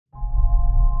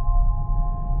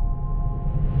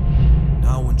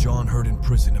John heard in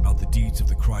prison about the deeds of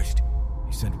the Christ,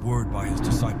 he sent word by his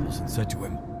disciples and said to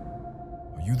him,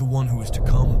 "Are you the one who is to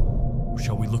come, or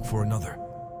shall we look for another?"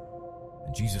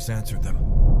 And Jesus answered them,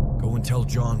 "Go and tell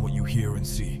John what you hear and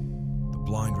see. The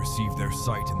blind receive their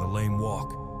sight and the lame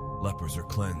walk. Lepers are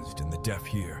cleansed and the deaf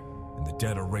hear, and the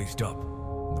dead are raised up,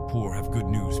 and the poor have good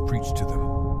news preached to them.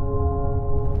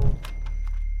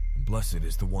 And blessed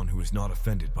is the one who is not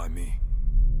offended by me."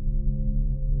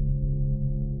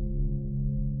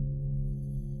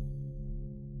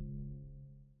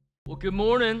 Well, good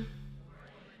morning.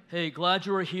 Hey, glad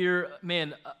you are here.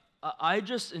 Man, I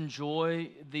just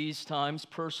enjoy these times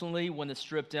personally when it's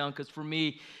stripped down, because for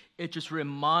me, it just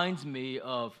reminds me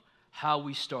of how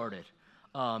we started.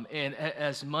 And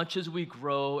as much as we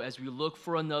grow, as we look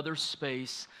for another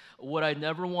space, what I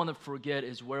never want to forget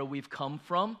is where we've come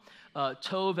from.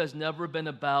 Tove has never been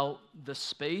about the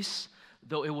space,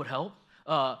 though it would help.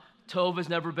 Tove has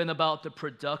never been about the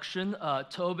production.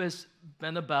 Tove has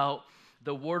been about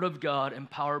the Word of God,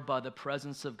 empowered by the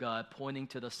presence of God, pointing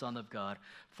to the Son of God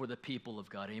for the people of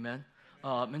God. Amen?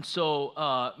 And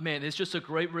so, man, it's just a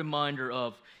great reminder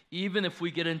of, even if we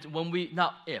get into, when we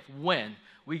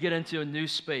get into a new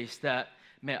space, that,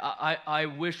 man, I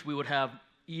wish we would have,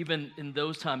 even in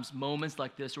those times, moments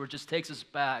like this where it just takes us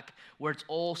back, where it's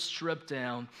all stripped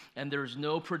down and there's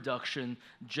no production,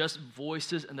 just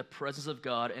voices and the presence of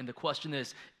God. And the question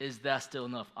is that still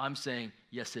enough? I'm saying,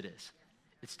 yes, it is.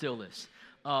 It still is.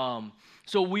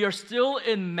 So we are still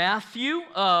in Matthew.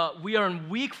 We are in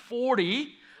week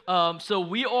 40. So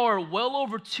we are well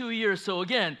over 2 years. So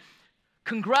again,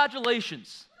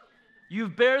 congratulations.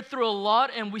 You've bared through a lot,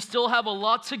 and we still have a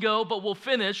lot to go, but we'll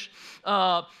finish.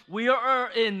 We are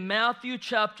in Matthew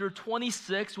chapter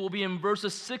 26. We'll be in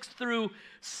verses 6 through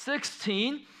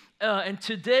 16. And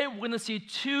today we're going to see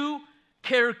two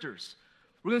characters.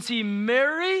 We're going to see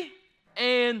Mary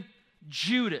and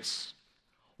Judas.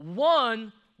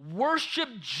 One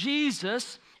worshiped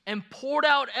Jesus and poured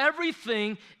out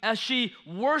everything as she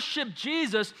worshiped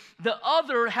Jesus. The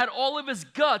other had all of his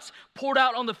guts poured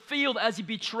out on the field as he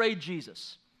betrayed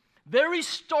Jesus. Very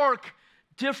stark,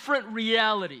 different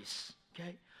realities.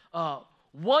 Okay,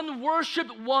 one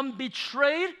worshiped, one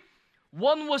betrayed.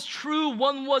 One was true,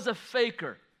 one was a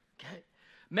faker. Okay,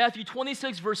 Matthew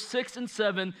 26, verse 6 and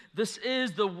 7. This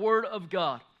is the word of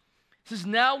God. It says,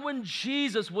 "Now when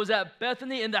Jesus was at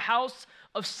Bethany in the house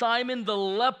of Simon the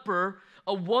leper,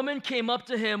 a woman came up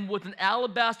to him with an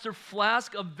alabaster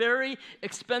flask of very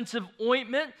expensive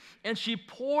ointment, and she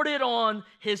poured it on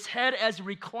his head as he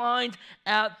reclined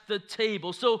at the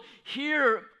table." So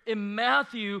here in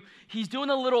Matthew, he's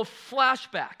doing a little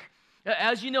flashback.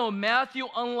 As you know, Matthew,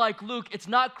 unlike Luke, it's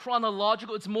not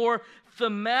chronological, it's more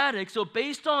thematic. So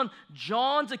based on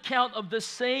John's account of the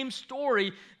same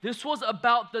story, this was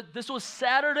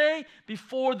Saturday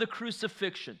before the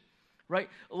crucifixion, right?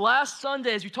 Last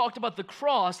Sunday, as we talked about the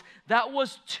cross, that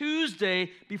was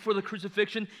Tuesday before the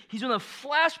crucifixion. He's doing a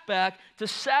flashback to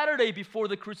Saturday before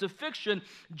the crucifixion.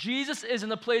 Jesus is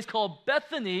in a place called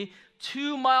Bethany,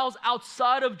 2 miles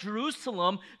outside of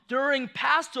Jerusalem, during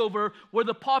Passover, where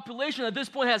the population at this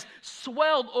point has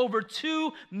swelled over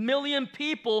 2 million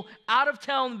people,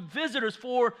 out-of-town visitors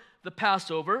for the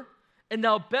Passover. And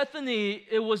now Bethany,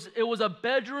 it was a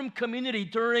bedroom community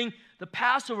during the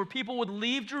Passover. People would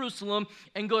leave Jerusalem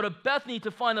and go to Bethany to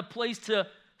find a place to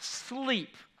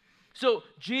sleep. So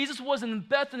Jesus was in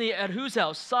Bethany at whose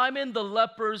house? Simon the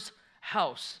leper's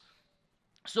house.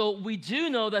 So we do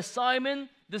know that Simon,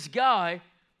 this guy,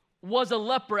 was a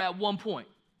leper at one point.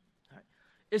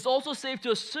 It's also safe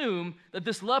to assume that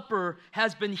this leper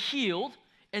has been healed,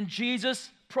 and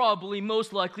Jesus probably,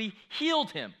 most likely,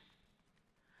 healed him.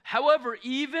 However,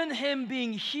 even him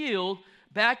being healed,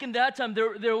 back in that time,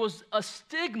 there was a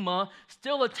stigma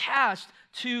still attached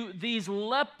to these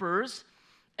lepers.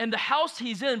 And the house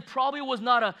he's in probably was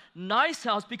not a nice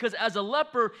house, because as a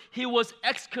leper, he was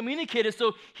excommunicated.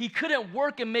 So he couldn't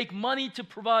work and make money to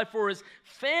provide for his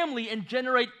family and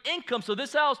generate income. So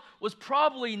this house was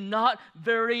probably not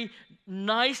very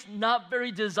nice, not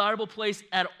very desirable place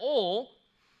at all.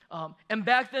 And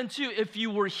back then too, if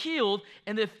you were healed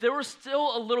and if there was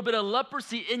still a little bit of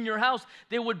leprosy in your house,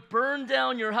 they would burn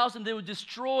down your house and they would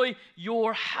destroy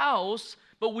your house.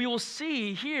 But we will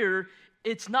see here,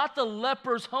 it's not the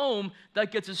leper's home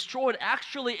that gets destroyed.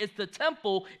 Actually, it's the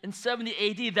temple in 70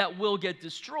 AD that will get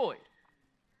destroyed,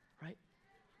 right?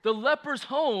 The leper's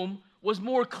home was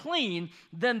more clean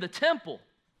than the temple.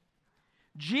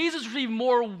 Jesus received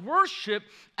more worship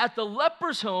at the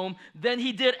leper's home than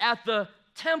he did at the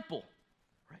temple,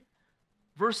 right?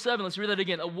 Verse 7, let's read that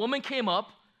again. A woman came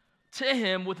up to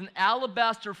him with an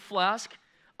alabaster flask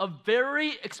a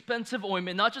very expensive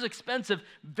ointment, not just expensive,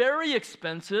 very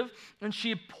expensive, and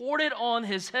she poured it on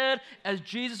his head as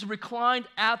Jesus reclined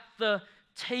at the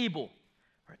table.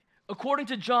 Right. According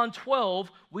to John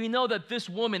 12, we know that this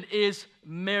woman is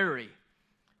Mary.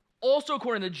 Also,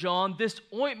 according to John, this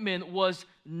ointment was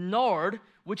nard,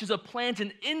 which is a plant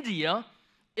in India,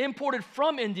 imported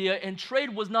from India, and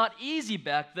trade was not easy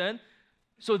back then.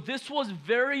 So this was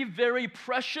very, very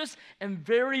precious and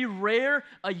very rare,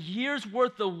 a year's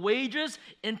worth of wages,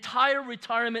 entire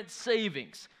retirement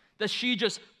savings that she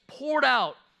just poured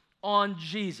out on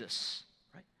Jesus.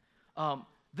 Right?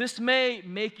 This may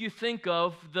make you think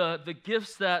of the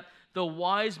gifts that the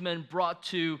wise men brought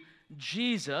to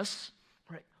Jesus.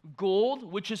 Right?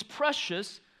 Gold, which is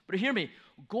precious, but hear me,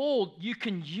 gold you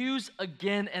can use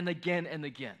again and again and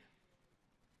again.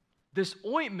 This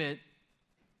ointment,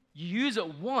 you use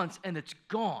it once and it's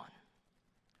gone.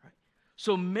 Right?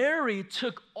 So Mary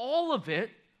took all of it,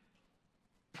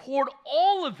 poured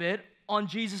all of it on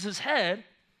Jesus' head,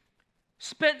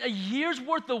 spent a year's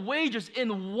worth of wages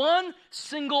in one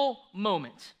single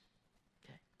moment.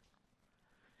 Okay.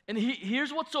 And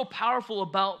here's what's so powerful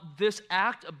about this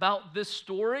act, about this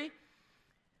story.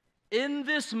 In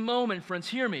this moment, friends,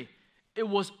 hear me, it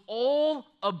was all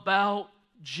about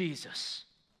Jesus.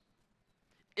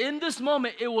 In this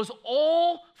moment, it was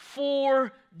all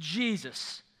for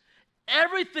Jesus.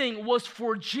 Everything was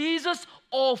for Jesus.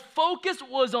 All focus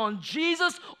was on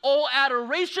Jesus. All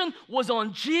adoration was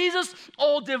on Jesus.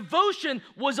 All devotion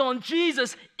was on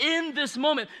Jesus in this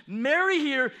moment. Mary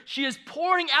here, she is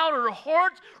pouring out her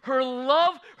heart, her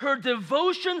love, her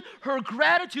devotion, her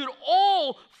gratitude,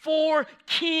 all for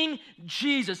King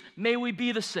Jesus. May we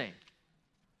be the same.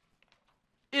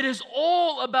 It is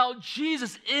all about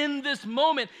Jesus in this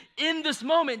moment. In this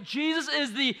moment, Jesus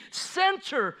is the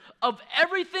center of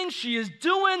everything she is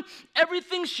doing,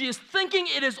 everything she is thinking.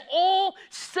 It is all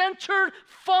centered,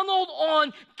 funneled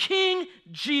on King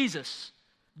Jesus.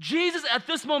 Jesus, at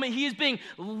this moment, he is being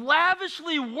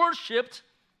lavishly worshiped,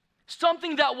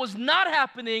 something that was not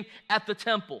happening at the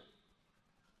temple.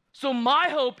 So my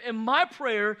hope and my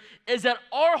prayer is that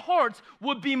our hearts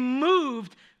would be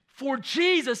moved for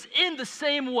Jesus in the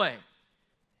same way,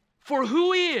 for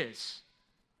who he is.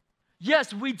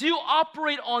 Yes, we do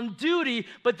operate on duty,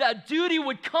 but that duty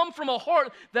would come from a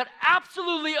heart that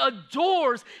absolutely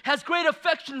adores, has great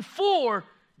affection for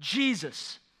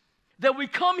Jesus. That we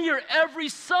come here every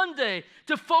Sunday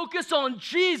to focus on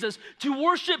Jesus, to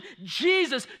worship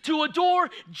Jesus, to adore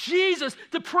Jesus,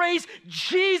 to praise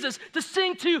Jesus, to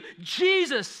sing to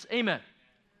Jesus. Amen.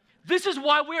 This is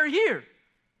why we're here.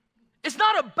 It's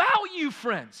not about you,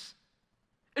 friends.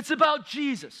 It's about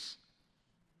Jesus.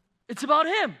 It's about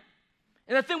him.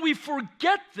 And I think we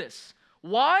forget this.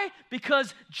 Why?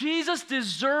 Because Jesus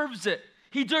deserves it.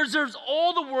 He deserves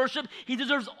all the worship. He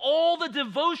deserves all the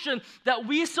devotion that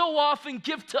we so often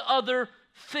give to other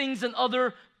things and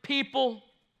other people.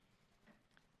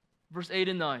 Verse 8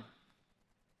 and 9.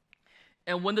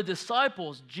 And when the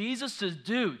disciples, Jesus'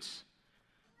 dudes,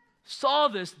 saw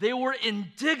this, they were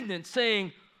indignant,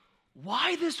 saying,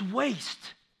 "Why this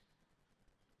waste?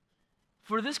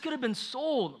 For this could have been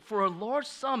sold for a large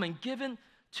sum and given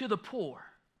to the poor."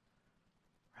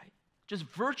 Right? Just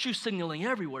virtue signaling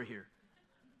everywhere here.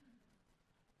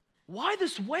 Why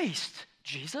this waste,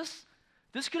 Jesus?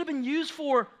 This could have been used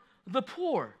for the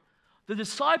poor. The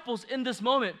disciples in this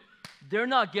moment, they're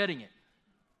not getting it.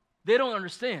 They don't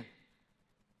understand.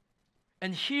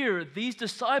 And here, these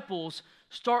disciples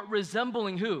start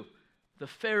resembling who? The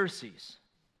Pharisees.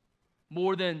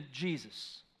 More than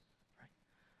Jesus. Right?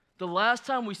 The last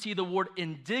time we see the word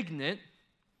indignant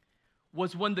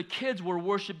was when the kids were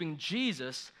worshiping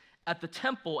Jesus at the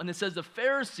temple, and it says the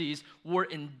Pharisees were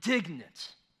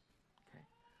indignant. Okay?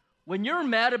 When you're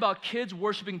mad about kids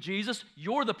worshiping Jesus,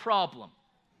 you're the problem.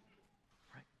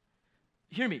 Right?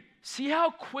 Hear me. See how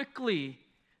quickly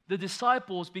the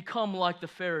disciples become like the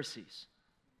Pharisees.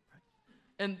 Right?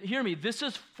 And hear me, this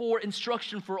is for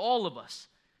instruction for all of us.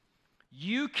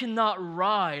 You cannot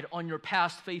ride on your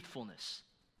past faithfulness.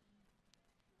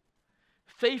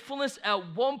 Faithfulness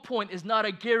at one point is not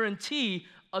a guarantee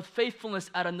of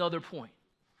faithfulness at another point.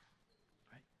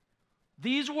 Right?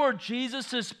 These were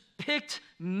Jesus' picked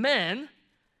men,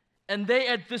 and they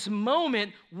at this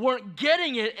moment weren't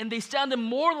getting it, and they sounded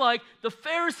more like the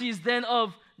Pharisees than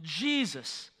of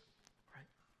Jesus. Right?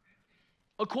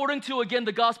 According to, again,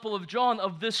 the Gospel of John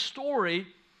of this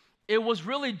story, it was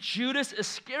really Judas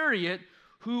Iscariot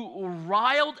who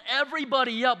riled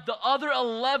everybody up, the other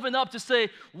 11 up, to say,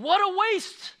 what a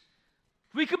waste.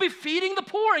 We could be feeding the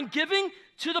poor and giving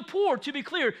to the poor. To be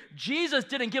clear, Jesus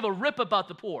didn't give a rip about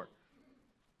the poor.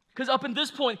 Because up in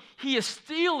this point, he is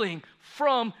stealing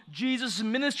from Jesus'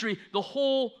 ministry the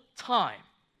whole time.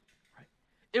 Right?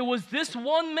 It was this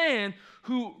one man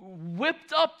who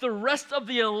whipped up the rest of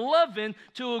the 11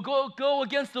 to go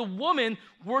against the woman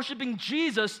worshiping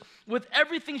Jesus with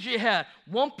everything she had.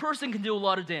 One person can do a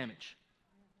lot of damage.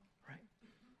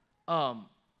 Right?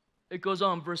 It goes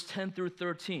on, verse 10 through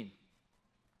 13.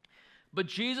 But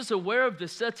Jesus, aware of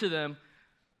this, said to them,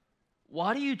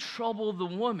 "Why do you trouble the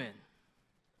woman?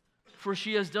 For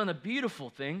she has done a beautiful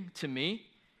thing to me.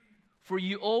 For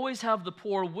you always have the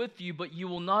poor with you, but you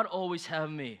will not always have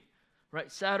me."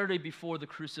 Right? Saturday before the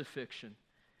crucifixion.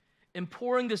 "In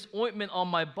pouring this ointment on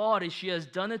my body, she has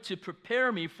done it to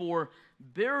prepare me for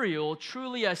burial.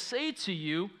 Truly I say to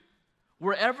you,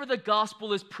 wherever the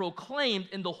gospel is proclaimed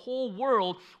in the whole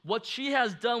world, what she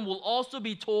has done will also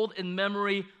be told in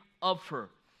memory of her."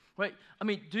 Right? I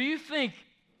mean, do you think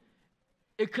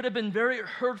it could have been very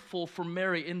hurtful for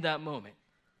Mary in that moment?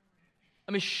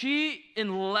 I mean, she,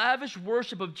 in lavish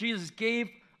worship of Jesus,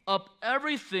 gave up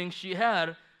everything she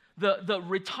had, the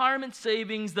retirement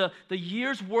savings, the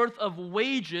year's worth of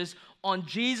wages on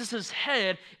Jesus'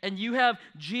 head, and you have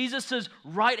Jesus'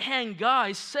 right-hand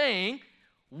guy saying,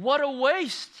 "What a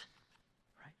waste."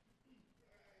 Right?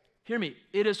 Hear me,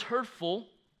 it is hurtful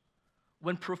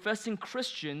when professing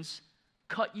Christians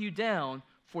cut you down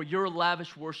for your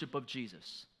lavish worship of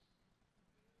Jesus.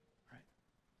 Right?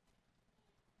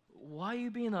 Why are you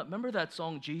being remember that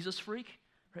song, Jesus Freak?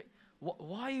 Right?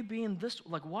 Why are you being this,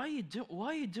 like, why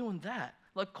are you doing that?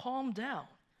 Like, calm down.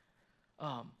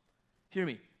 Hear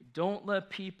me, don't let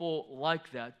people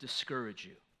like that discourage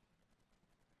you.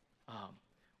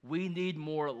 We need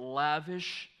more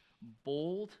lavish,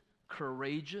 bold,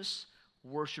 courageous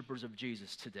worshipers of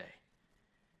Jesus today.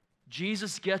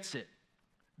 Jesus gets it.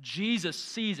 Jesus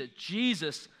sees it.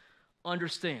 Jesus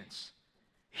understands.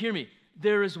 Hear me.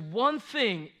 There is one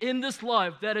thing in this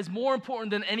life that is more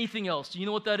important than anything else. Do you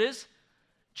know what that is?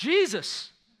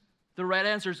 Jesus. The right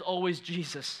answer is always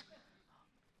Jesus.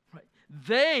 Right?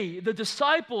 The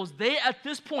disciples, at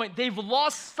this point, they've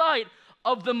lost sight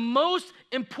of the most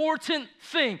important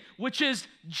thing, which is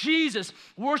Jesus.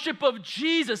 Worship of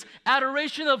Jesus.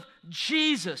 Adoration of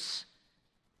Jesus.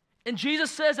 And Jesus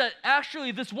says that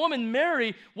actually this woman,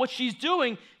 Mary, what she's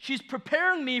doing, she's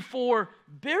preparing me for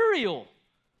burial.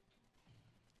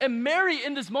 And Mary,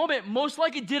 in this moment, most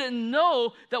likely didn't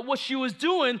know that what she was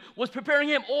doing was preparing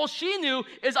him. All she knew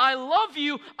is, "I love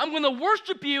you, I'm going to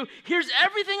worship you, here's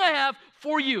everything I have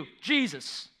for you,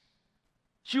 Jesus."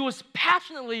 She was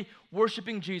passionately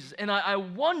worshiping Jesus. And I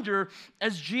wonder,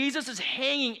 as Jesus is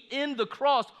hanging on the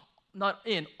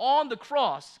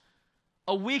cross,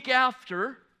 a week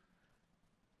after,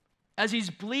 as he's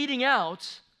bleeding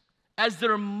out, as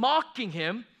they're mocking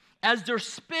him, as they're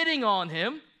spitting on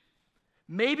him,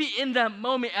 maybe in that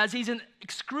moment, as he's in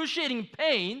excruciating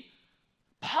pain,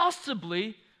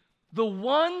 possibly the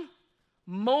one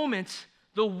moment,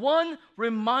 the one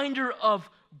reminder of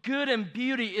good and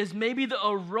beauty is maybe the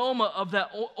aroma of that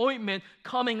ointment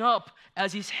coming up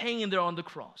as he's hanging there on the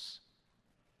cross.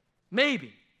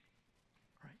 Maybe.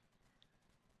 Right?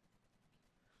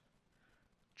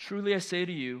 Truly I say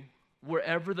to you,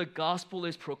 wherever the gospel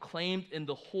is proclaimed in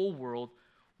the whole world,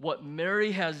 what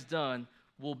Mary has done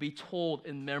will be told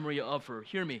in memory of her.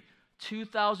 Hear me,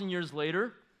 2,000 years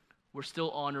later, we're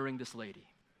still honoring this lady.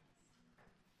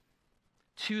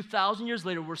 2,000 years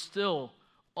later, we're still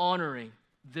honoring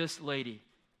this lady,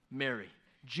 Mary.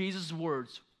 Jesus'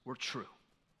 words were true.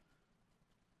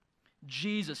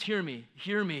 Jesus, hear me,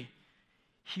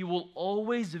 he will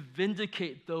always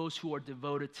vindicate those who are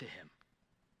devoted to him.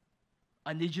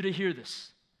 I need you to hear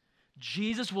this.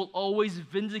 Jesus will always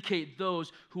vindicate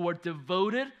those who are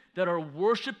devoted, that are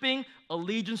worshiping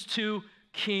allegiance to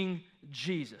King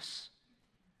Jesus.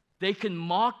 They can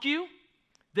mock you,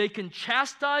 they can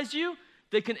chastise you,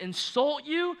 they can insult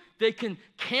you, they can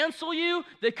cancel you,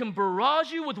 they can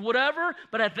barrage you with whatever,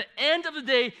 but at the end of the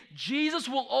day, Jesus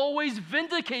will always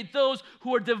vindicate those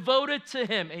who are devoted to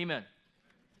him. Amen.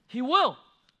 He will.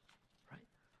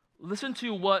 Listen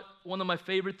to what one of my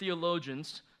favorite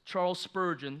theologians, Charles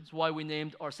Spurgeon, that's why we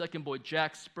named our second boy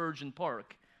Jack Spurgeon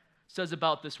Park, says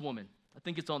about this woman. I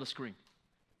think it's on the screen.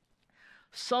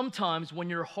 "Sometimes when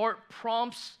your heart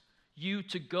prompts you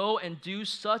to go and do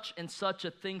such and such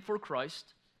a thing for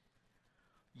Christ,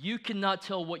 you cannot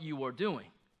tell what you are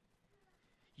doing.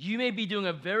 You may be doing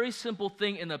a very simple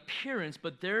thing in appearance,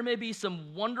 but there may be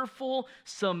some wonderful,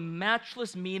 some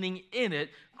matchless meaning in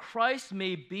it. Christ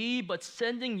may be but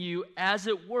sending you, as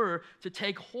it were, to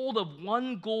take hold of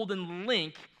one golden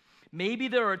link Maybe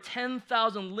there are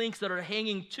 10,000 links that are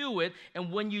hanging to it,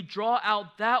 and when you draw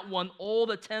out that one, all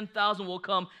the 10,000 will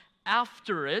come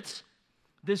after it.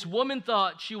 This woman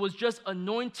thought she was just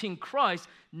anointing Christ.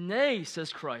 Nay,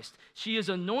 says Christ, she is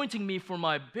anointing me for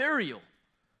my burial.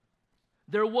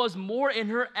 There was more in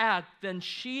her act than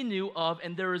she knew of,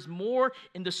 and there is more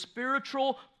in the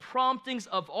spiritual promptings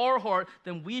of our heart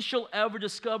than we shall ever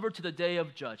discover to the day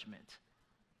of judgment.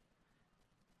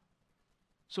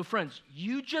 So friends,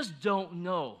 you just don't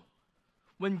know.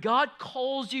 When God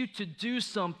calls you to do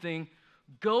something,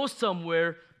 go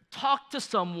somewhere, talk to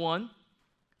someone,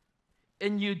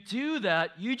 and you do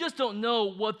that, you just don't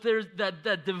know what there's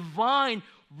that divine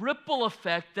ripple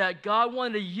effect that God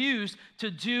wanted to use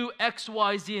to do X,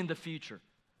 Y, Z in the future.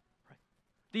 Right?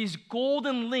 These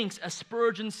golden links, as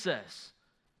Spurgeon says.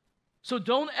 So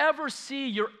don't ever see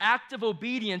your act of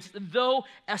obedience, though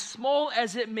as small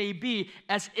as it may be,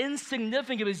 as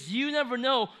insignificant as you never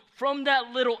know from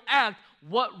that little act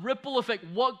what ripple effect,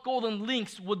 what golden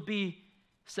links would be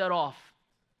set off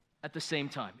at the same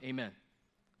time. Amen.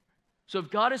 So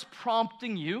if God is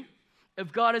prompting you,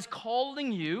 if God is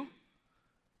calling you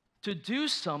to do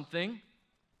something,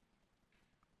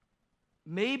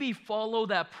 maybe follow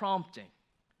that prompting.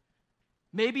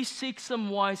 Maybe seek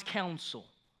some wise counsel.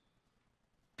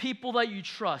 People that you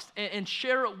trust, and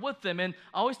share it with them. And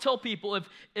I always tell people,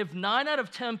 if 9 out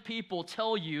of 10 people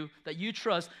tell you that you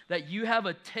trust that you have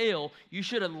a tail, you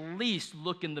should at least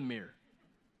look in the mirror.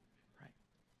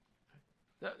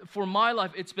 Right? For my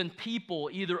life, it's been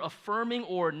people either affirming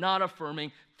or not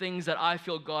affirming things that I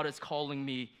feel God is calling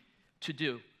me to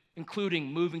do,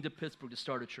 including moving to Pittsburgh to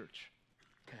start a church.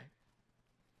 Okay.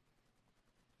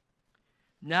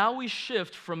 Now we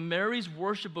shift from Mary's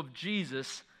worship of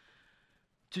Jesus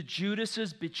to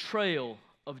Judas's betrayal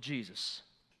of Jesus.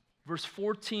 Verse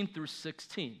 14 through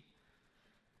 16.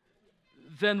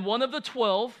 Then one of the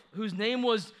 12, whose name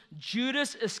was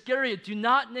Judas Iscariot, do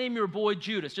not name your boy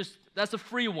Judas, just that's a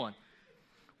free one,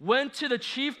 went to the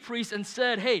chief priest and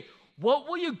said, hey, what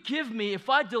will you give me if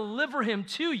I deliver him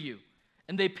to you?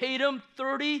 And they paid him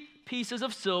 30 pieces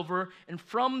of silver, and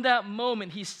from that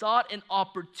moment he sought an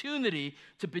opportunity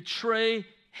to betray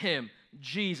him,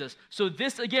 Jesus. So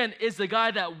this again is the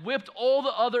guy that whipped all the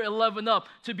other 11 up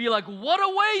to be like, what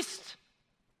a waste!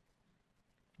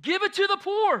 Give it to the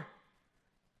poor.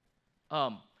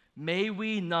 May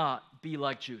we not be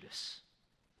like Judas.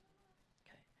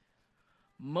 Okay.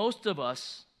 Most of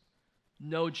us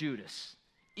know Judas.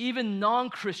 Even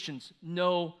non-Christians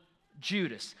know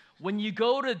Judas. When you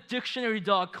go to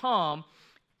dictionary.com,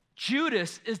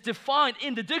 Judas is defined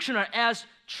in the dictionary as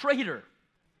traitor.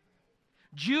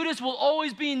 Judas will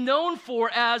always be known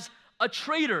for as a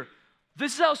traitor.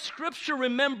 This is how Scripture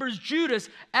remembers Judas,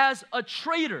 as a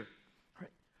traitor.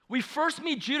 We first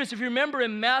meet Judas, if you remember,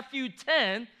 in Matthew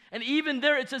 10, and even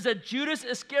there it says that Judas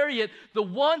Iscariot, the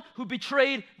one who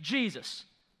betrayed Jesus.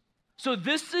 So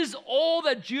this is all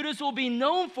that Judas will be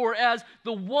known for, as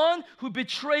the one who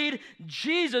betrayed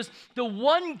Jesus. The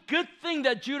one good thing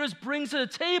that Judas brings to the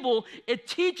table, it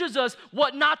teaches us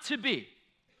what not to be.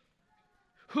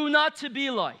 Who not to be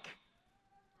like.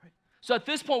 Right? So at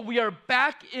this point, we are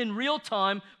back in real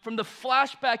time from the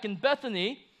flashback in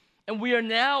Bethany, and we are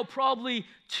now probably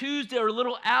Tuesday or a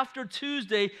little after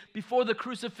Tuesday before the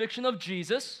crucifixion of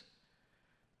Jesus.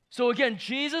 So again,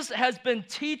 Jesus has been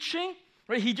teaching,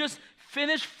 right? He just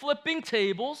finished flipping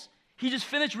tables. He just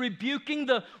finished rebuking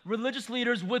the religious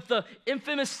leaders with the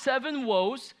infamous 7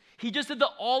 woes. He just did the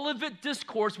Olivet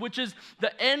Discourse, which is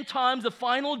the end times, the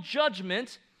final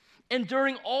judgment. And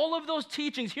during all of those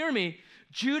teachings, hear me,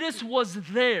 Judas was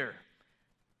there.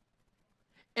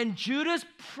 And Judas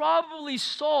probably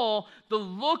saw the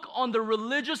look on the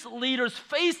religious leaders'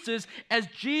 faces as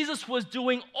Jesus was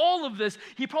doing all of this.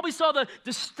 He probably saw the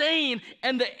disdain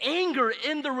and the anger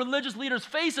in the religious leaders'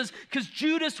 faces because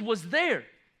Judas was there.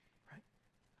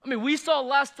 I mean, we saw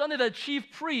last Sunday that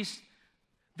chief priests,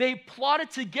 they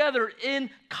plotted together in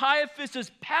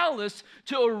Caiaphas' palace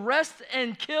to arrest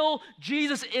and kill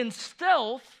Jesus in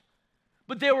stealth,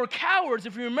 but they were cowards,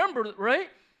 if you remember, right?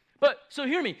 But, so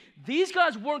hear me, these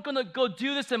guys weren't going to go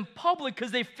do this in public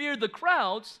because they feared the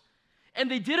crowds, and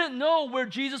they didn't know where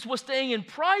Jesus was staying in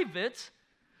private.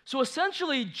 So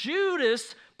essentially,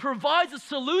 Judas provides a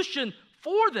solution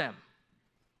for them.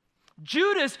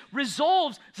 Judas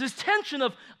resolves this tension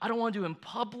of, I don't want to do it in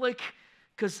public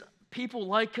because people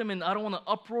like him and I don't want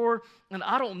to uproar, and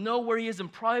I don't know where he is in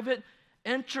private.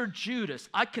 Enter Judas.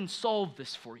 I can solve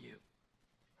this for you.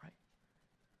 Right?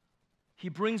 He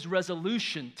brings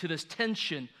resolution to this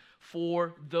tension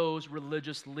for those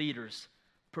religious leaders,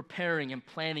 preparing and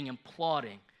planning and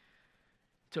plotting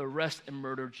to arrest and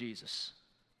murder Jesus.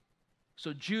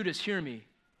 So Judas, hear me,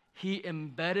 he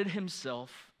embedded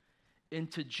himself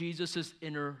into Jesus'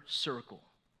 inner circle.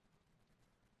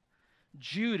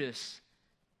 Judas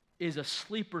is a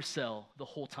sleeper cell the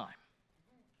whole time.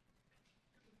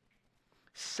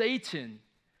 Satan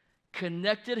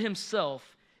connected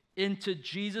himself into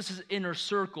Jesus' inner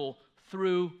circle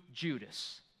through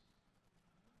Judas.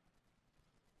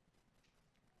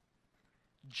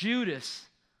 Judas,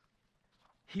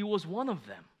 he was one of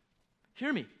them.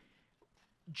 Hear me.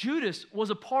 Judas was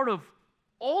a part of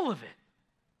all of it.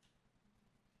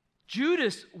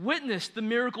 Judas witnessed the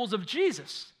miracles of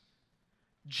Jesus.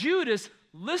 Judas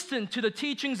listened to the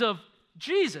teachings of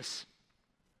Jesus.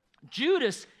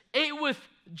 Judas ate with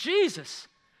Jesus.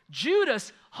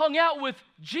 Judas hung out with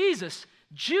Jesus.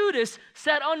 Judas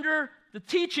sat under the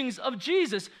teachings of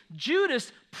Jesus.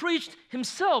 Judas preached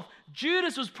himself.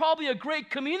 Judas was probably a great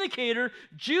communicator.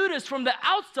 Judas, from the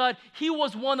outside, he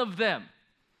was one of them.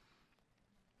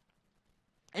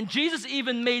 And Jesus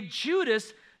even made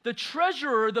Judas the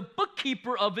treasurer, the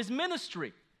bookkeeper of his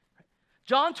ministry.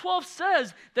 John 12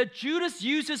 says that Judas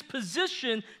used his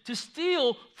position to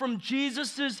steal from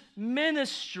Jesus'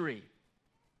 ministry.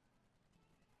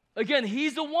 Again,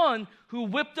 he's the one who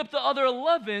whipped up the other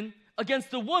 11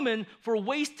 against the woman for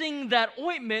wasting that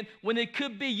ointment when it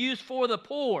could be used for the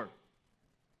poor.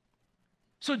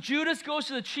 So Judas goes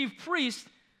to the chief priest.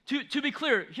 To be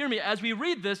clear, hear me, as we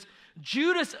read this,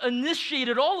 Judas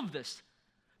initiated all of this.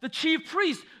 The chief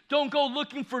priests don't go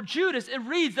looking for Judas. It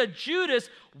reads that Judas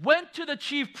went to the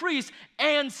chief priest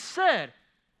and said,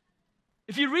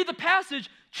 if you read the passage,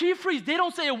 chief priests, they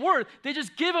don't say a word. They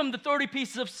just give him the 30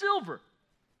 pieces of silver.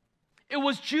 It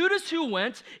was Judas who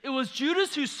went. It was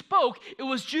Judas who spoke. It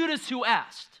was Judas who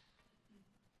asked.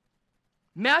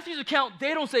 Matthew's account,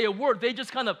 they don't say a word. They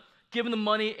just kind of give him the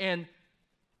money and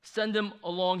send him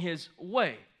along his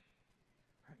way.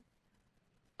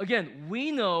 Again,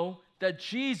 we know that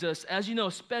Jesus, as you know,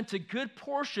 spent a good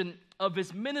portion of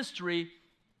his ministry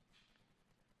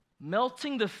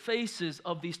melting the faces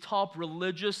of these top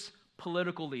religious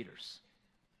political leaders.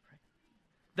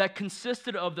 That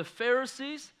consisted of the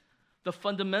Pharisees, the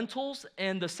fundamentals,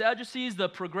 and the Sadducees, the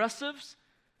progressives.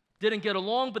 Didn't get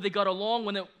along, but they got along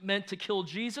when it meant to kill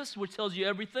Jesus, which tells you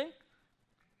everything.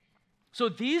 So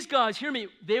these guys, hear me,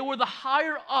 they were the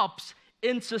higher ups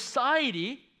in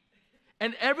society.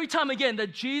 And every time, again,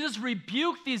 that Jesus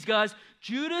rebuked these guys,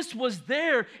 Judas was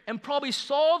there and probably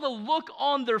saw the look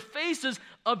on their faces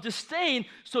of disdain.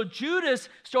 So Judas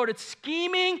started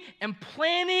scheming and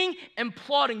planning and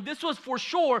plotting. This was for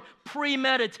sure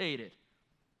premeditated.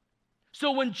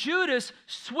 So when Judas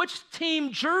switched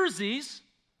team jerseys,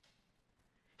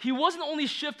 he wasn't only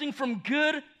shifting from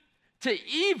good to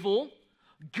evil,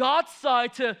 God's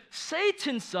side to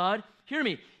Satan's side. Hear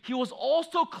me. He was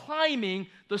also climbing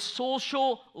the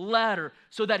social ladder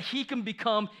so that he can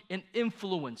become an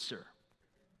influencer.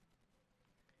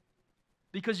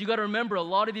 Because you got to remember, a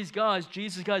lot of these guys,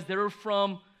 Jesus guys, they were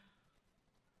from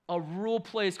a rural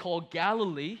place called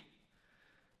Galilee.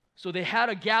 So they had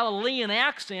a Galilean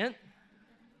accent.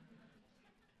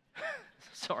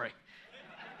 Sorry.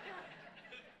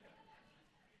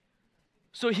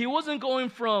 So he wasn't going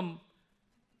from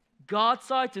God's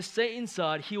side to Satan's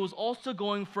side. He was also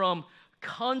going from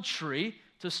country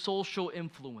to social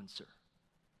influencer.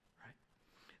 Right?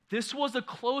 This was the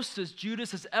closest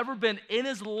Judas has ever been in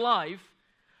his life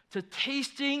to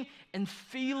tasting and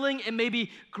feeling and maybe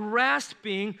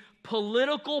grasping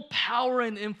political power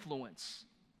and influence.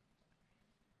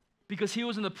 Because he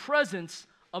was in the presence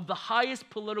of the highest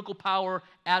political power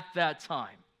at that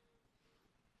time.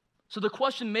 So the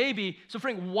question may be, so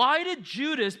Frank, why did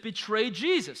Judas betray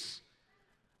Jesus?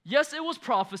 Yes, it was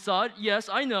prophesied. Yes,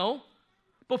 I know.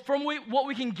 But from what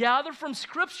we can gather from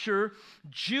Scripture,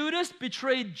 Judas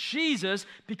betrayed Jesus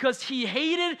because he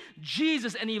hated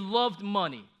Jesus and he loved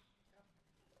money.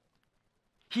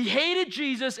 He hated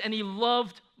Jesus and he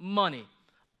loved money.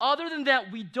 Other than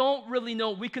that, we don't really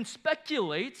know. We can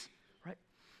speculate, right?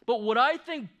 But what I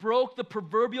think broke the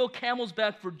proverbial camel's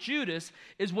back for Judas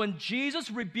is when Jesus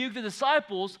rebuked the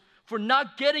disciples for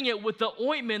not getting it with the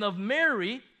ointment of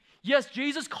Mary. Yes,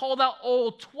 Jesus called out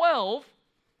all 12,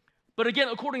 but again,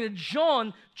 according to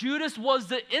John, Judas was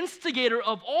the instigator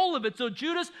of all of it. So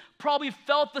Judas probably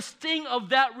felt the sting of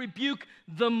that rebuke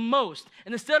the most.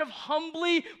 And instead of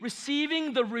humbly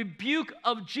receiving the rebuke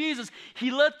of Jesus,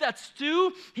 he let that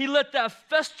stew, he let that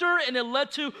fester, and it led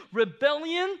to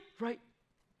rebellion, right?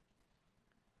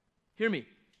 Hear me.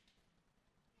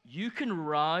 You can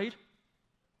ride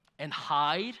and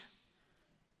hide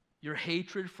your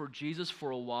hatred for Jesus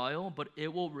for a while, but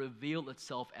it will reveal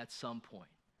itself at some point.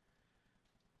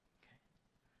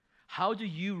 How do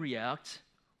you react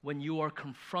when you are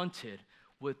confronted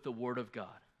with the Word of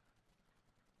God?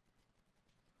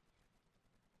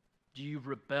 Do you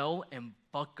rebel and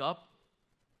buck up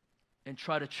and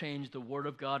try to change the Word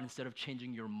of God instead of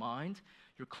changing your mind?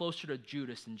 You're closer to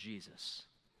Judas than Jesus.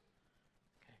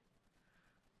 Okay.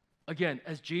 Again,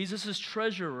 as Jesus'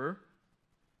 treasurer,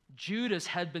 Judas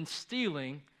had been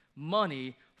stealing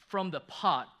money from the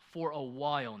pot for a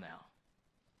while now.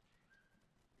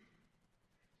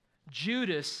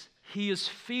 Judas, he is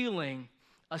feeling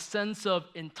a sense of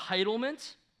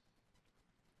entitlement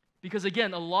because,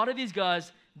 again, a lot of these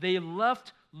guys, they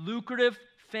left lucrative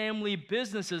family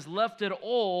businesses, left it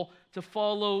all to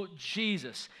follow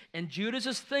Jesus. And Judas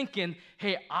is thinking,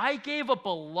 hey, I gave up a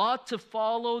lot to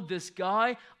follow this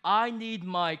guy. I need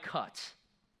my cut.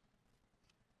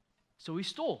 So he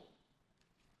stole.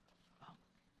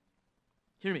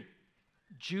 Hear me.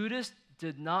 Judas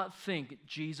did not think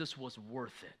Jesus was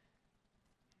worth it.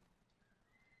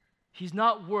 He's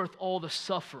not worth all the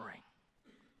suffering.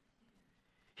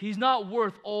 He's not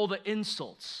worth all the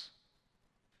insults.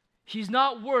 He's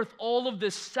not worth all of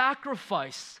this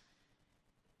sacrifice.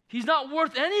 He's not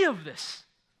worth any of this.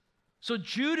 So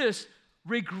Judas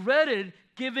regretted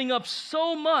giving up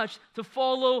so much to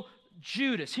follow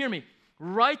Judas. Hear me.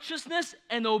 Righteousness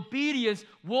and obedience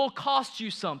will cost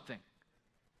you something.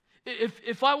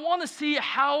 If I want to see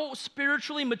how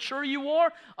spiritually mature you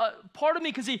are, part of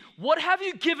me can see, what have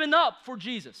you given up for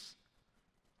Jesus?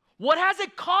 What has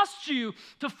it cost you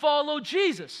to follow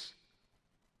Jesus?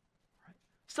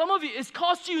 Some of you, it's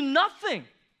cost you nothing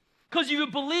because you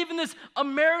believe in this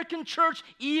American church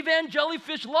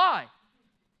evangelifish lie.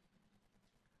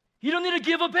 You don't need to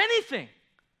give up anything.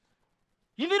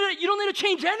 You don't need to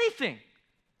change anything.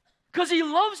 Because he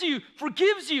loves you,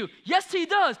 forgives you. Yes, he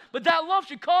does. But that love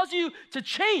should cause you to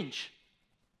change.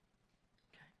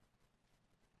 Okay.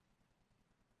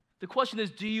 The question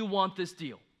is, do you want this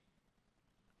deal?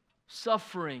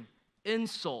 Suffering,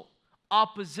 insult,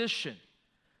 opposition.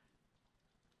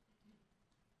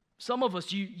 Some of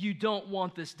us, you don't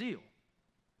want this deal.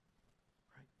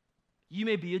 Right? You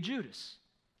may be a Judas.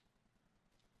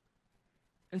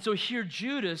 And so here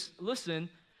Judas, listen,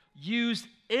 used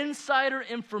insider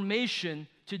information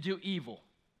to do evil.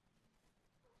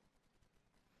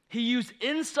 He used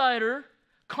insider,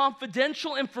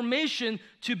 confidential information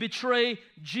to betray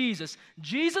Jesus.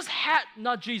 Judas had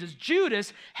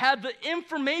the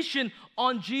information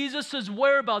on Jesus'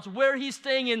 whereabouts, where he's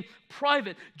staying in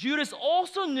private. Judas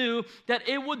also knew that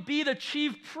it would be the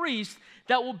chief priest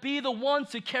that will be the ones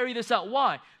to carry this out.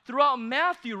 Why? Throughout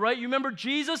Matthew, right? You remember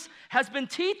Jesus has been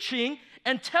teaching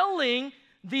and telling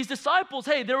these disciples,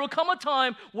 hey, there will come a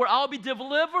time where I'll be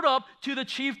delivered up to the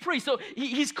chief priest. So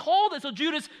he's called it. So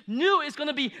Judas knew it's going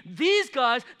to be these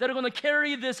guys that are going to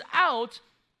carry this out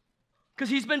because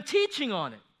he's been teaching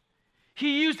on it.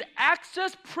 He used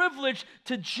access privilege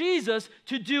to Jesus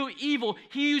to do evil.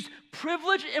 He used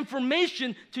privileged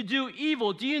information to do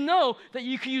evil. Do you know that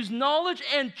you can use knowledge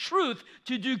and truth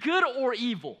to do good or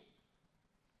evil?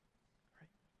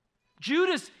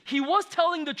 Judas, he was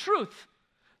telling the truth.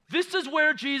 This is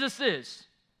where Jesus is.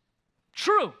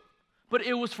 True, but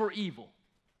it was for evil.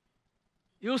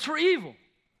 It was for evil.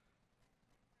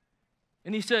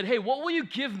 And he said, hey, what will you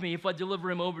give me if I deliver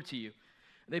him over to you?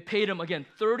 And they paid him, again,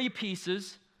 30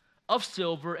 pieces of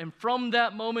silver. And from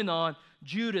that moment on,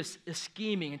 Judas is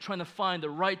scheming and trying to find the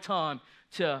right time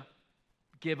to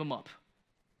give him up.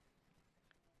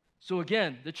 So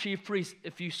again, the chief priests,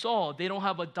 if you saw, they don't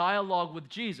have a dialogue with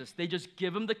Jesus. They just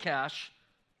give him the cash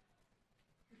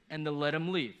and then let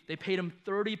him leave. They paid him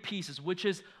 30 pieces, which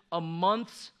is a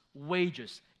month's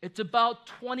wages. It's about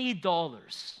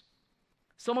 $20.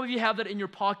 Some of you have that in your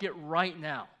pocket right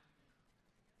now.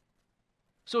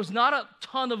 So it's not a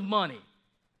ton of money.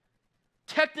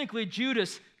 Technically,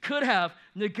 Judas could have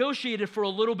negotiated for a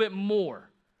little bit more.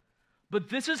 But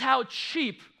this is how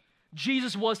cheap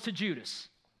Jesus was to Judas.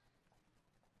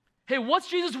 Hey, what's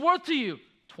Jesus worth to you?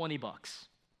 $20.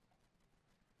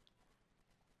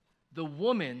 The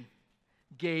woman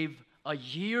gave a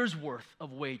year's worth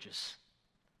of wages.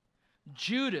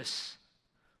 Judas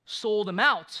sold him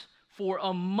out for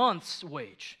a month's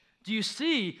wage. Do you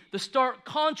see the stark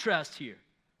contrast here?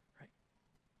 Right.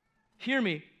 Hear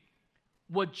me.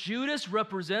 What Judas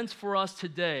represents for us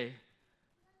today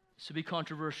should be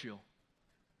controversial.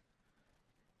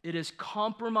 It is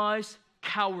compromised,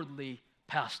 cowardly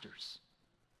pastors.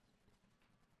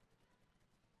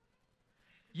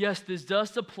 Yes, this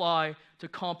does apply to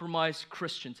compromised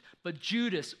Christians, but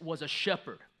Judas was a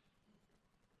shepherd.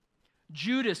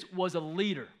 Judas was a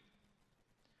leader.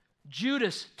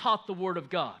 Judas taught the Word of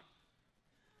God.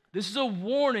 This is a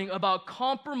warning about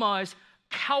compromised,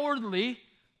 cowardly,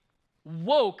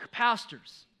 woke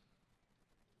pastors.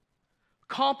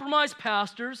 Compromised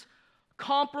pastors,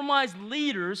 compromised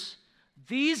leaders,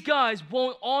 these guys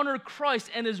won't honor Christ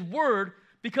and His word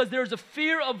because there's a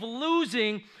fear of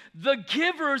losing the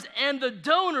givers and the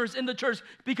donors in the church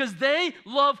because they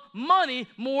love money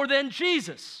more than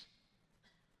Jesus.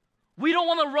 We don't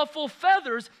want to ruffle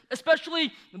feathers,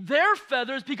 especially their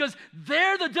feathers, because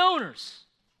they're the donors.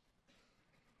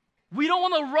 We don't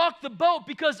want to rock the boat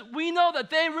because we know that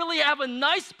they really have a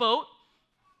nice boat,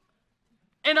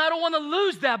 and I don't want to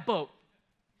lose that boat,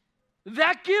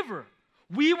 that giver.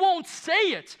 We won't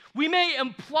say it. We may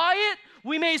imply it,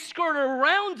 we may skirt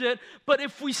around it, but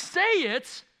if we say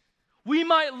it, we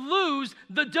might lose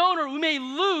the donor, we may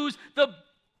lose the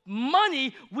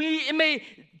money, it may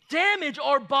damage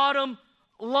our bottom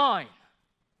line.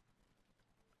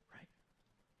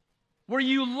 Where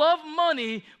you love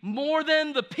money more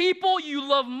than the people, you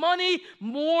love money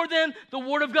more than the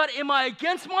Word of God. Am I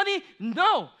against money?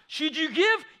 No. Should you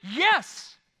give?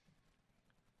 Yes.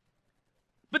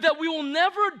 But that we will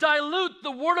never dilute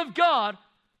the Word of God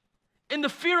in the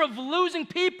fear of losing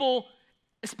people,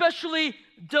 especially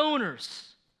donors.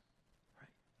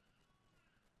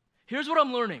 Here's what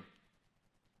I'm learning.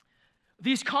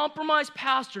 These compromised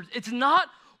pastors, it's not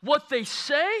what they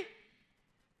say,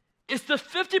 it's the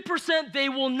 50% they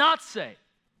will not say.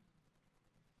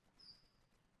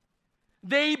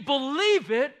 They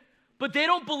believe it, but they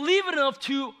don't believe it enough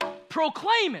to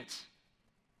proclaim it.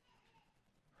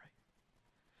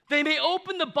 They may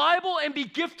open the Bible and be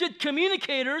gifted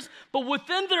communicators, but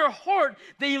within their heart,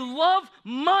 they love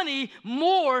money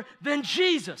more than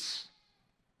Jesus.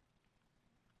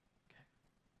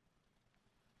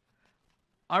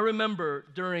 I remember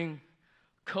during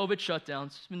COVID shutdowns,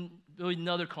 it's been really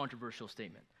another controversial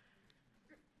statement.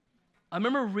 I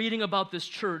remember reading about this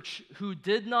church who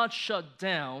did not shut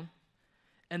down,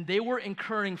 and they were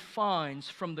incurring fines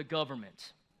from the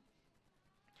government.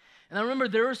 And I remember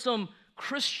there were some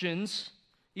Christians,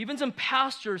 even some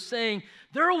pastors, saying,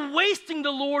 they're wasting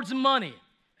the Lord's money.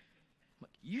 I'm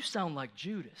like, you sound like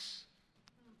Judas.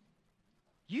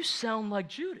 You sound like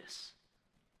Judas.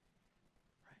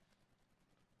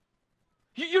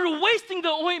 You're wasting the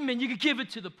ointment. You could give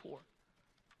it to the poor.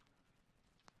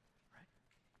 Right?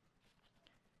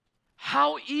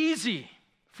 How easy,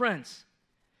 friends,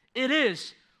 it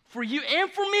is for you and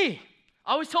for me.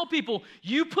 I always tell people,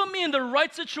 you put me in the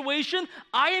right situation,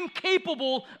 I am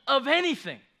capable of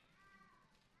anything.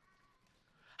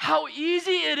 How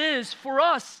easy it is for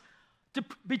us to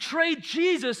betray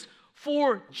Jesus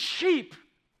for cheap.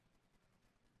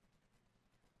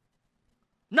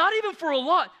 Not even for a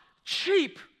lot.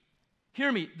 Cheap.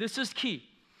 Hear me, this is key.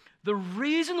 The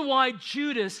reason why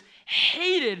Judas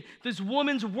hated this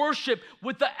woman's worship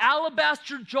with the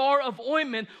alabaster jar of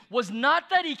ointment was not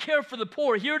that he cared for the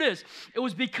poor. Here it is. It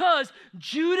was because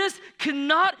Judas could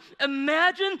not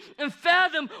imagine and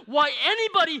fathom why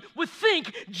anybody would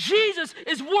think Jesus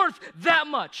is worth that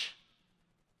much.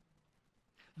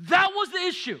 That was the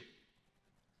issue.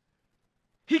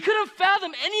 He couldn't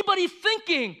fathom anybody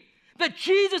thinking that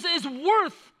Jesus is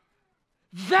worth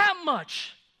that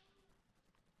much.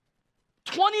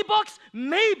 $20,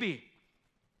 maybe.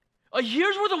 A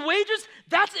year's worth of wages?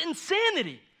 That's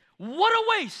insanity. What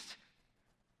a waste.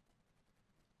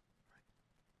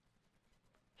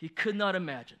 He could not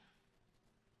imagine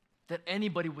that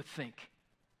anybody would think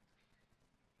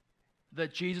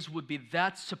that Jesus would be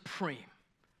that supreme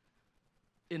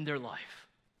in their life.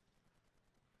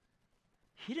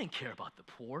 He didn't care about the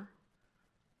poor.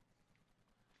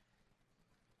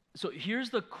 So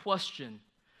here's the question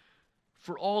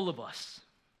for all of us,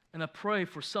 and I pray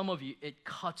for some of you, it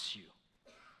cuts you.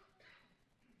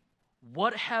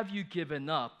 What have you given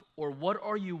up, or what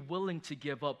are you willing to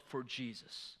give up for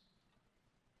Jesus?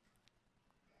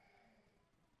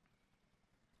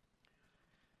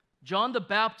 John the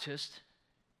Baptist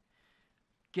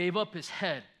gave up his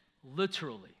head,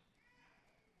 literally.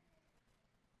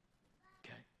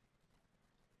 Okay?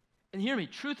 And hear me,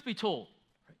 truth be told,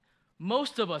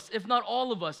 most of us, if not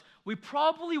all of us, we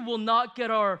probably will not get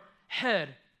our head,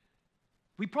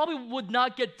 we probably would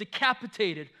not get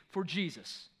decapitated for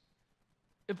Jesus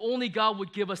if only God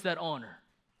would give us that honor.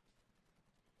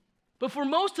 But for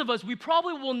most of us, we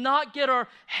probably will not get our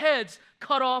heads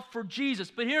cut off for Jesus.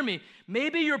 But hear me,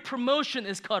 maybe your promotion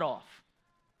is cut off.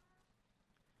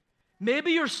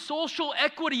 Maybe your social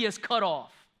equity is cut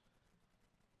off.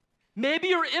 Maybe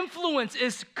your influence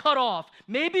is cut off.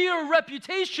 Maybe your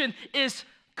reputation is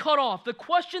cut off. The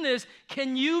question is,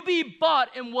 can you be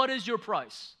bought, and what is your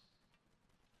price?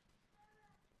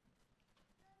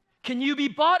 Can you be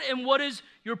bought, and what is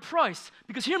your price?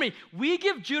 Because hear me, we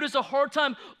give Judas a hard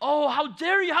time. Oh, how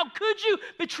dare you? How could you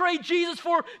betray Jesus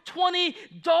for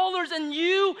 $20 and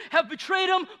you have betrayed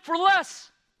him for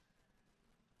less?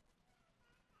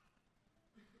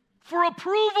 For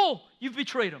approval, you've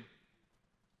betrayed him.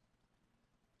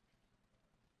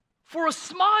 For a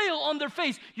smile on their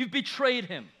face, you've betrayed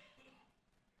him.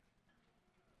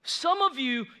 Some of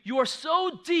you are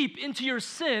so deep into your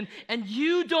sin and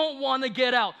you don't want to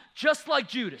get out, just like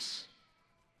Judas.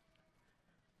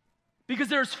 Because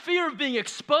there's fear of being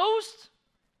exposed.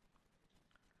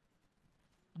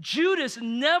 Judas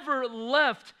never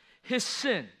left his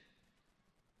sin.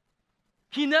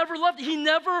 He never left, he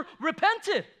never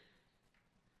repented.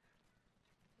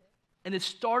 And it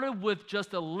started with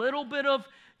just a little bit of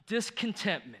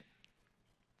discontentment.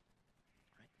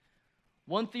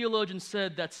 One theologian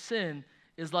said that sin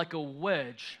is like a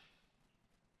wedge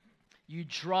you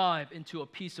drive into a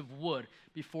piece of wood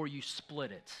before you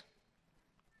split it.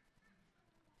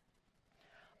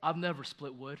 I've never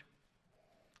split wood.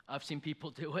 I've seen people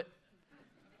do it.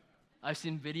 I've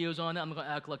seen videos on it. I'm not going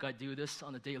to act like I do this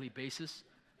on a daily basis.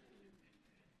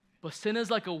 But sin is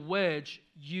like a wedge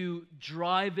you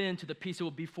drive into the piece of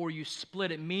wood before you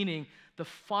split it, meaning the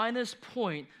finest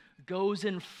point goes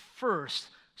in first,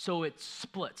 so it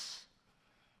splits.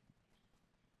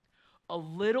 A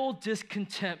little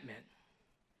discontentment,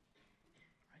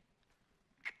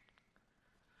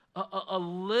 a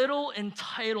little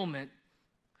entitlement,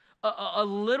 a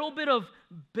little bit of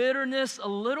bitterness, a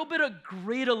little bit of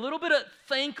greed, a little bit of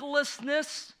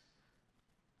thanklessness,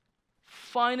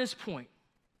 finest point.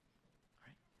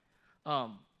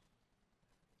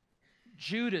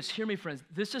 Judas, hear me friends,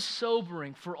 this is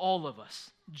sobering for all of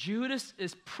us. Judas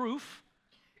is proof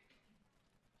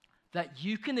that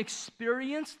you can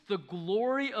experience the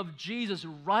glory of Jesus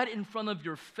right in front of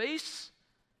your face,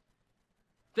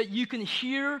 that you can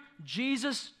hear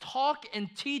Jesus talk and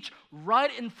teach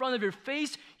right in front of your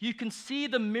face, you can see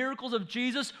the miracles of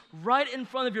Jesus right in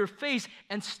front of your face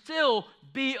and still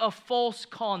be a false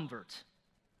convert.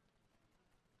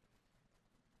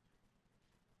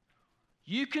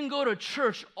 You can go to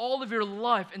church all of your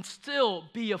life and still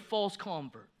be a false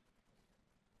convert.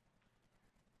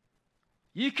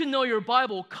 You can know your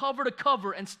Bible cover to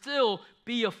cover and still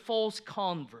be a false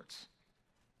convert.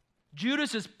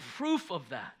 Judas is proof of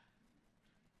that.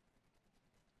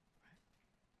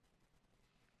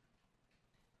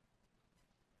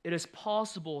 It is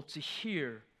possible to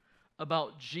hear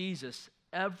about Jesus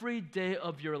every day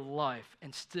of your life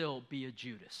and still be a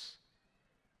Judas.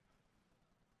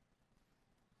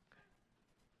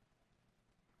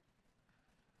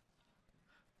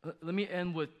 Let me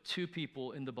end with two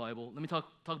people in the Bible. Let me talk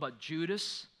about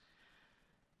Judas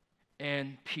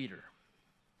and Peter.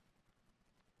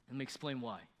 Let me explain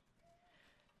why.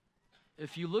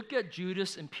 If you look at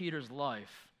Judas and Peter's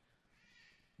life,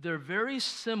 they're very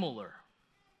similar.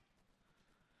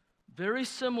 Very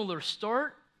similar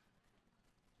start,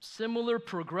 similar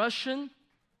progression,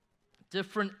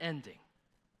 different ending.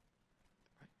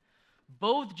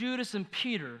 Both Judas and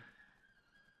Peter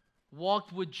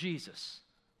walked with Jesus.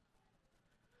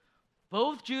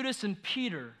 Both Judas and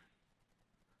Peter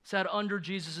sat under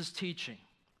Jesus' teaching.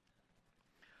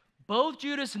 Both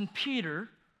Judas and Peter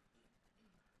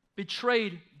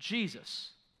betrayed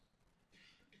Jesus.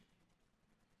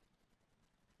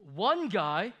 One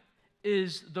guy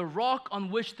is the rock on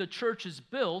which the church is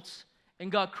built and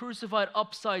got crucified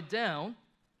upside down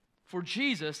for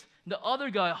Jesus. The other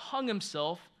guy hung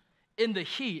himself in the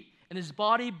heat, and his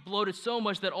body bloated so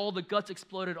much that all the guts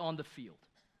exploded on the field.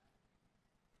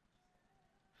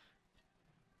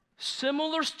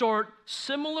 Similar start,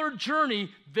 similar journey,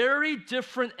 very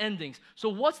different endings. So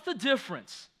what's the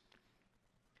difference?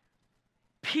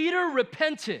 Peter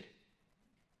repented.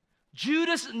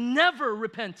 Judas never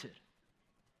repented.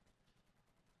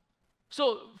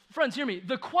 So, friends, hear me.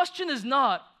 The question is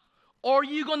not, are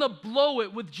you going to blow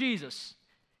it with Jesus?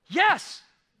 Yes.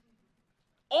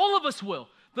 All of us will.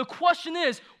 The question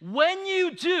is, when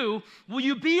you do, will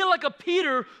you be like a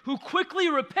Peter who quickly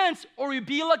repents, or will you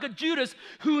be like a Judas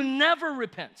who never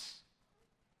repents?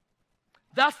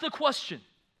 That's the question.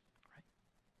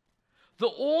 The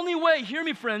only way, hear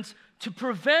me friends, to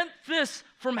prevent this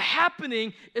from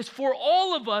happening is for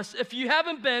all of us, if you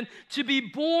haven't been, to be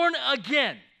born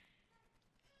again.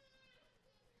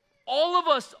 All of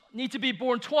us need to be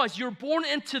born twice. You're born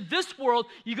into this world.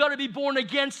 You got to be born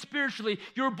again spiritually.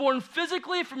 You're born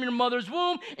physically from your mother's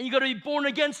womb, and you got to be born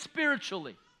again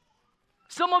spiritually.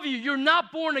 Some of you, you're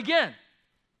not born again.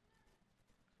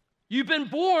 You've been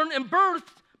born and birthed,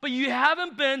 but you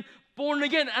haven't been born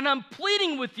again. And I'm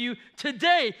pleading with you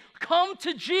today, come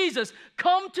to Jesus,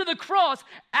 come to the cross,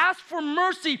 ask for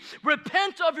mercy,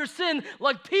 repent of your sin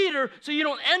like Peter so you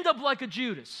don't end up like a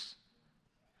Judas.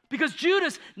 Because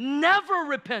Judas never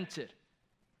repented.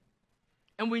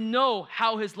 And we know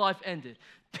how his life ended.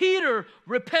 Peter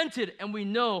repented, and we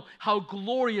know how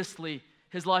gloriously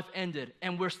his life ended.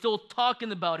 And we're still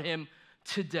talking about him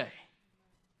today.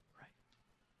 Right?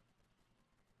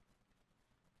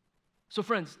 So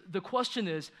friends, the question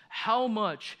is, how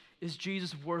much is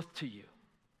Jesus worth to you?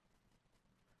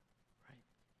 Right?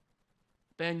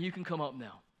 Ben, you can come up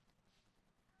now.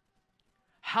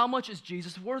 How much is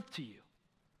Jesus worth to you?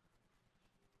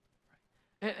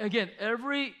 Right. And again,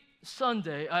 every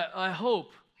Sunday, I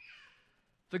hope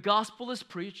the gospel is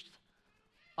preached.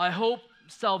 I hope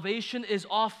salvation is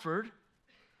offered.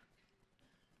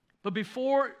 But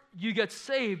before you get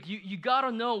saved, you got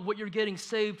to know what you're getting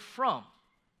saved from.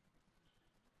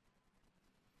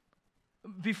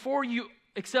 Before you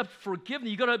accept forgiveness,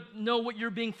 you got to know what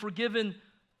you're being forgiven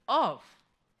of.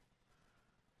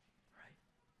 Right?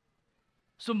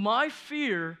 So my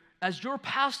fear as your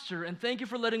pastor, and thank you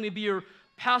for letting me be your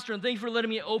pastor, and thank you for letting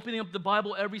me opening up the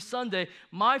Bible every Sunday.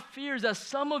 My fear is that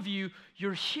some of you,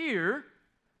 you're here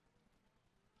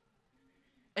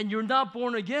and you're not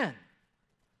born again.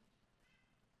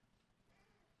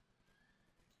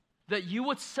 That you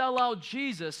would sell out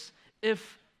Jesus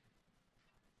if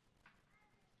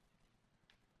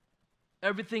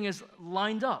everything is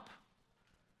lined up.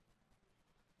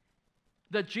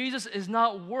 That Jesus is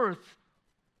not worth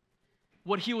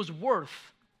what he was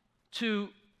worth to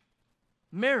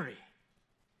Mary.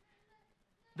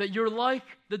 That you're like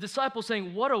the disciples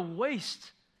saying, what a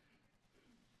waste.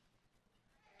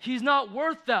 He's not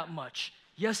worth that much.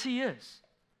 Yes, he is.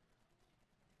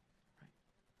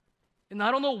 And I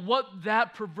don't know what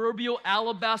that proverbial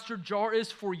alabaster jar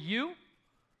is for you.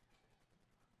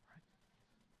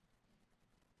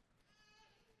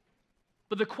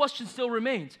 But the question still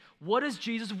remains, what is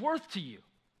Jesus worth to you?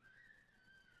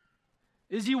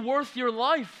 Is he worth your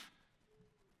life?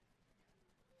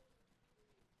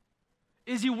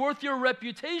 Is he worth your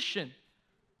reputation?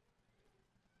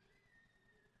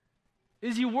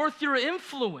 Is he worth your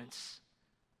influence?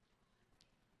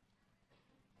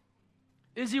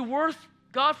 Is he worth,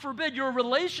 God forbid, your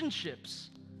relationships?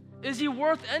 Is he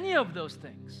worth any of those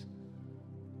things?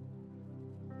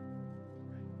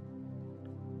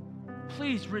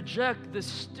 Please reject this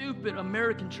stupid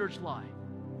American church lie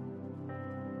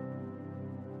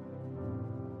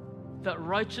that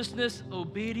righteousness,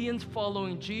 obedience,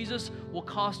 following Jesus will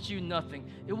cost you nothing.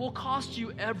 It will cost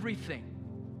you everything.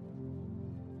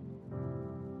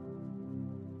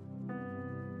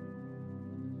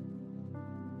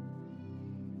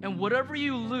 And whatever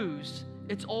you lose,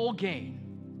 it's all gain.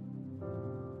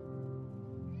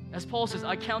 As Paul says,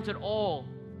 I count it all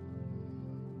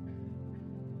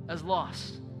as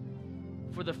loss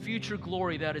for the future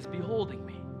glory that is beholding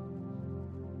me.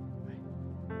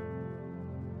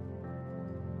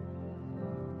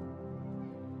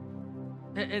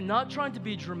 And not trying to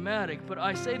be dramatic, but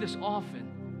I say this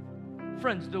often.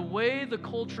 Friends, the way the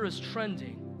culture is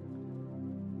trending,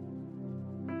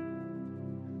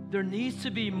 there needs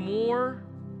to be more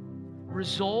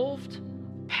resolved,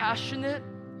 passionate,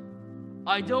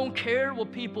 I don't care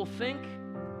what people think,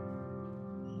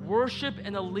 worship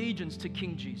and allegiance to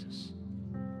King Jesus.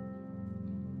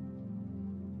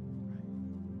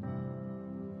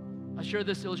 I share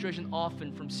this illustration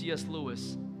often from C.S.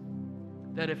 Lewis,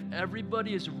 that if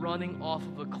everybody is running off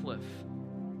of a cliff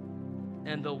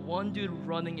and the one dude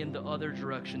running in the other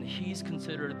direction, he's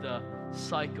considered the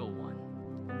psycho one.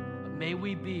 But may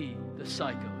we be the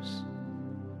psychos.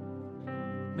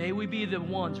 May we be the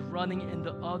ones running in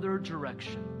the other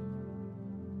direction.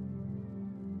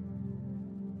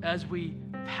 As we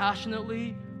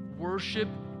passionately worship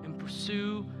and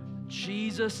pursue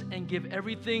Jesus and give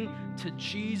everything to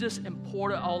Jesus and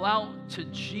pour it all out to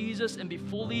Jesus and be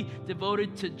fully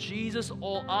devoted to Jesus,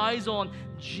 all eyes on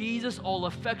Jesus, all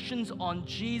affections on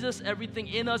Jesus, everything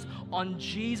in us on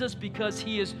Jesus because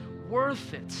he is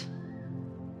worth it.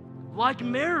 Like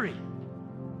Mary.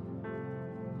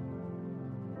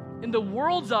 In the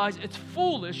world's eyes, it's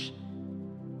foolish.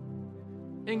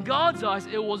 In God's eyes,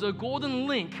 it was a golden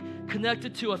link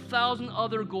connected to 1,000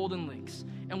 other golden links.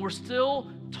 And we're still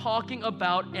talking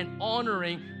about and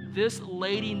honoring this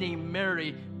lady named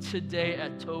Mary today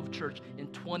at Tove Church in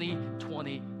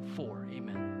 2024.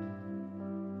 Amen.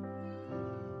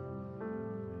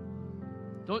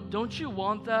 Don't you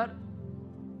want that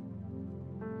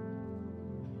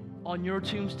on your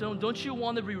tombstone? Don't you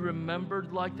want to be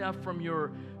remembered like that from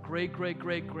your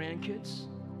great-great-great grandkids?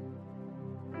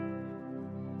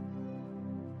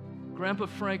 Grandpa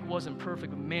Frank wasn't perfect,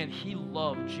 but man, he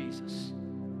loved Jesus.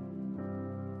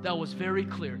 That was very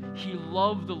clear. He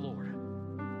loved the Lord.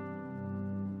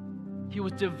 He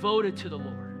was devoted to the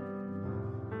Lord.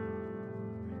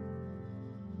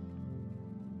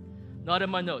 Not in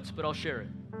my notes, but I'll share it.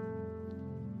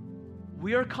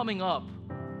 We are coming up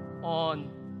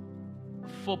on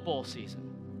football season.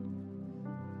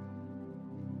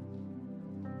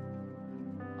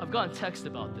 I've gotten text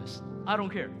about this. I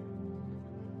don't care.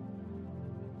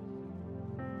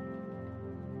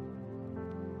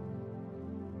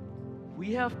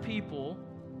 We have people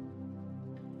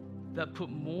that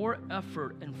put more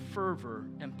effort and fervor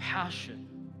and passion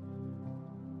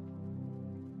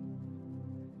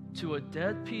to a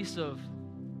dead piece of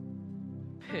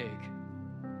pig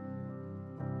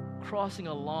crossing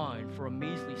a line for a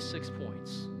measly 6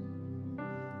 points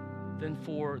than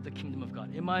for the kingdom of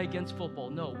God. Am I against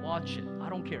football? No, watch it. I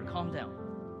don't care. Calm down.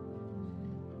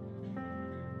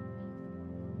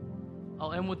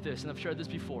 I'll end with this, and I've shared this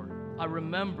before. I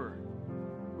remember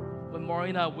when Mari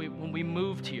and I, when we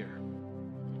moved here,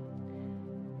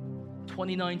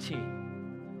 2019,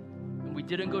 and we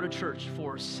didn't go to church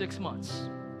for 6 months.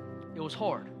 It was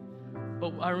hard.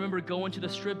 But I remember going to the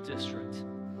strip district.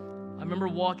 I remember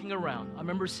walking around. I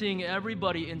remember seeing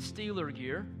everybody in Steeler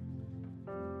gear.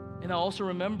 And I also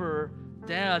remember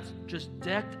dads just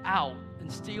decked out in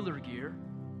Steeler gear.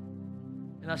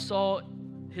 And I saw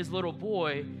his little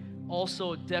boy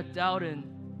also decked out in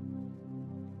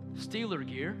Steeler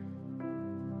gear.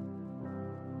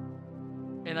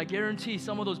 And I guarantee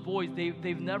some of those boys,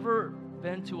 they've never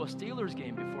been to a Steelers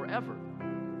game before, ever.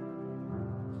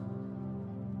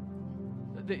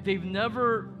 They've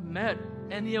never met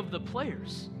any of the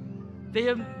players. They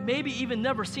have maybe even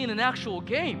never seen an actual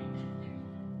game.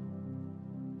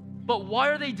 But why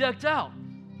are they decked out?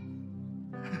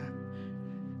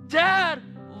 Dad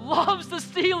loves the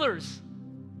Steelers.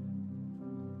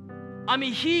 I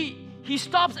mean, he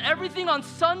stops everything on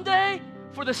Sunday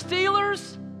for the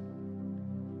Steelers.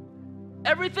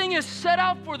 Everything is set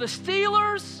out for the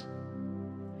Steelers.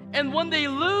 And when they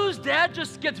lose, Dad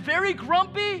just gets very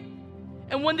grumpy.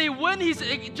 And when they win, he's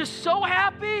just so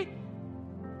happy.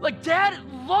 Like, Dad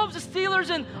loves the Steelers,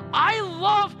 and I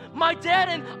love my dad,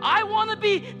 and I want to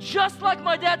be just like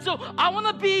my dad. So I want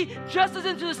to be just as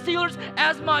into the Steelers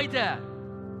as my dad.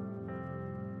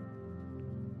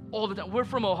 All the time. We're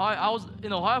from Ohio. I was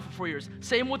in Ohio for 4 years.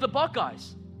 Same with the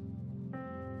Buckeyes.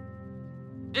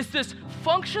 It's this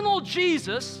functional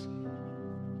Jesus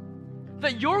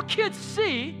that your kids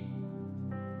see,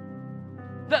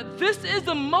 that this is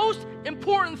the most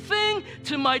important thing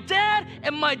to my dad,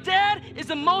 and my dad is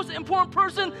the most important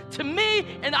person to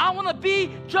me, and I want to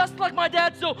be just like my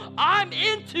dad, so I'm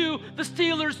into the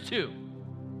Steelers too.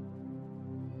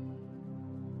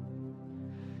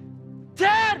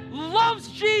 Dad loves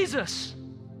Jesus.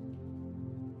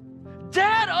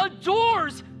 Dad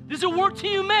adores, this is a word to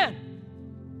you men.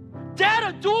 Dad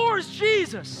adores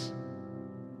Jesus.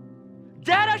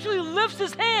 Dad actually lifts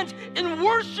his hands in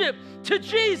worship to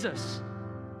Jesus.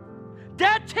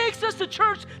 Dad takes us to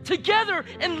church together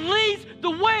and leads the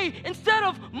way instead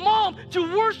of mom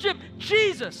to worship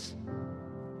Jesus.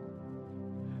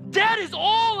 Dad is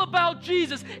all about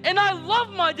Jesus, and I love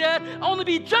my dad. I want to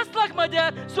be just like my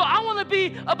dad, so I want to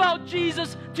be about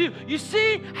Jesus too. You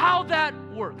see how that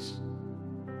works?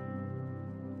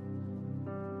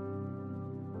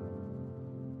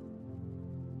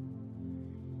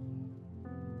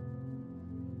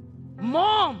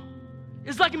 Mom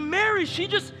is like Mary. She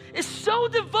just is so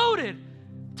devoted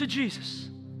to Jesus.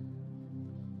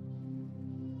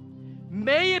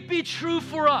 May it be true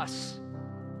for us.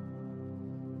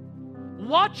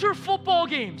 Watch your football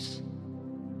games.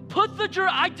 Put the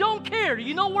jersey, I don't care.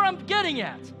 You know where I'm getting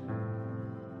at.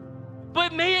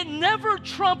 But may it never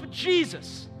trump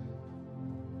Jesus.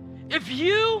 If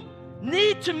you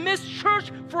need to miss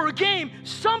church for a game,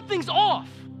 something's off.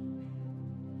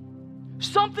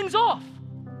 Something's off.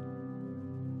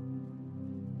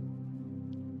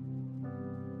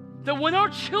 That when our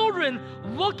children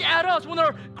look at us, when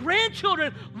our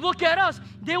grandchildren look at us,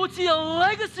 they would see a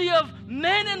legacy of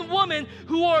men and women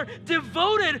who are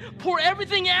devoted, pour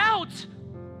everything out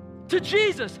to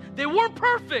Jesus. They weren't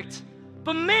perfect,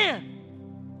 but man,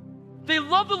 they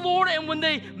loved the Lord, and when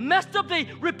they messed up, they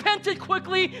repented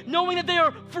quickly, knowing that they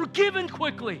are forgiven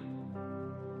quickly.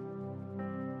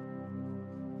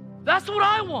 That's what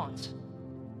I want.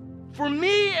 For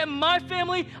me and my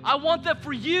family, I want that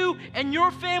for you and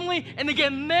your family. And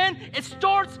again, men, it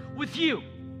starts with you.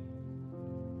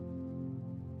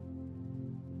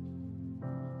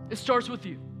 It starts with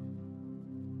you.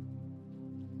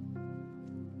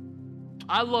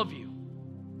 I love you.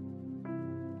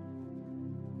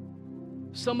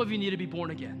 Some of you need to be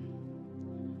born again.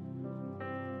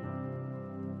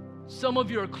 Some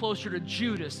of you are closer to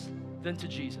Judas than to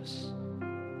Jesus.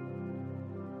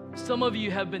 Some of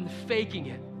you have been faking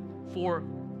it for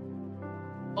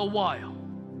a while.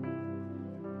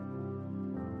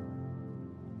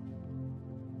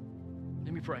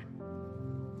 Let me pray.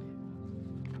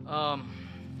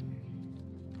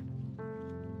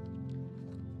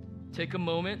 Take a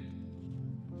moment.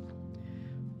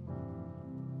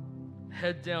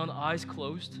 Head down, eyes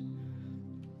closed.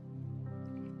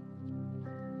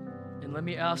 And let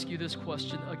me ask you this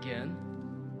question again.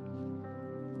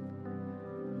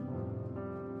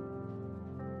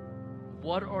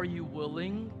 What are you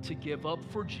willing to give up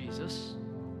for Jesus?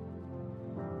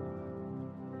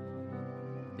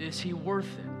 Is he worth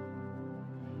it?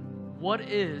 What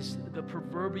is the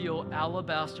proverbial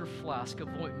alabaster flask of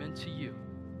ointment to you?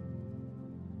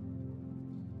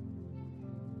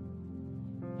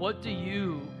 What do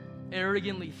you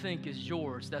arrogantly think is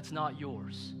yours that's not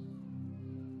yours?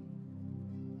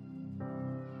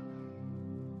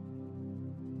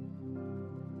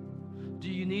 Do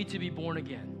you need to be born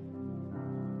again?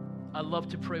 I'd love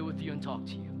to pray with you and talk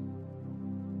to you.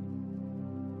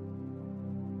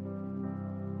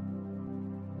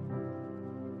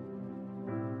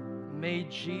 May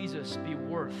Jesus be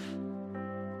worth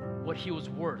what he was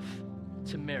worth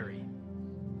to Mary.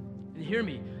 And hear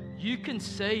me, you can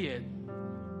say it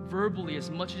verbally as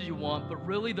much as you want, but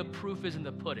really the proof is in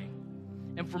the pudding.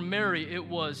 And for Mary, it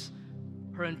was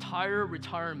her entire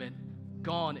retirement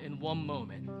gone in one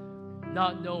moment,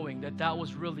 not knowing that that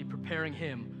was really preparing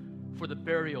him for the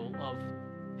burial of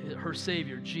her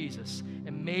Savior, Jesus.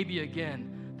 And maybe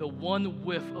again, the one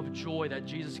whiff of joy that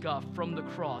Jesus got from the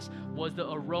cross was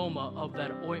the aroma of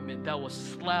that ointment that was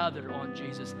slathered on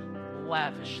Jesus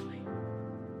lavishly.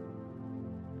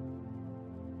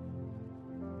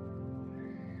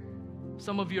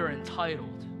 Some of you are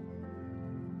entitled.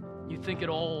 You think it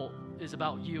all is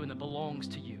about you and it belongs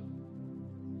to you.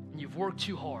 And you've worked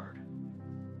too hard.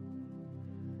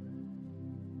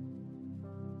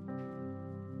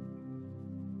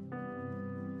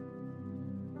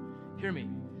 Hear me.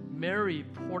 Mary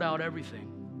poured out everything.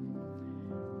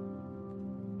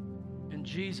 And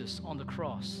Jesus on the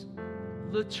cross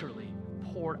literally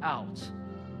poured out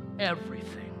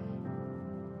everything.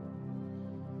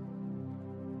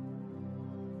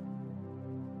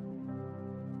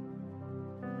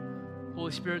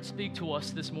 Holy Spirit, speak to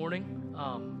us this morning.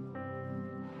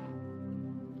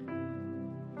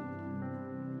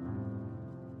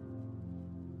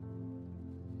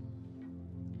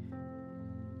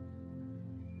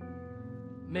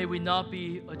 May we not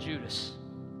be a Judas.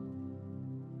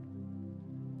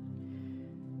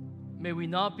 May we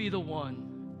not be the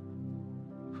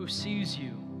one who sees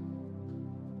you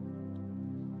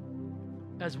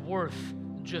as worth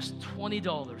just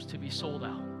 $20 to be sold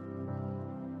out.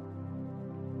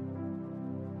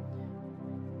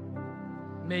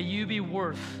 May you be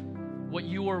worth what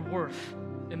you are worth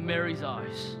in Mary's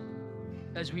eyes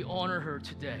as we honor her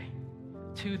today,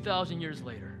 2,000 years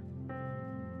later.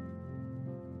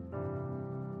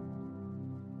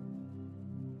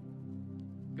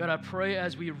 God, I pray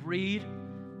as we read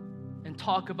and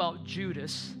talk about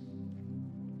Judas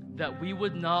that we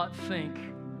would not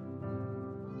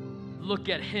look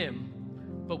at him,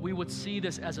 but we would see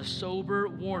this as a sober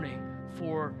warning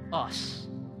for us.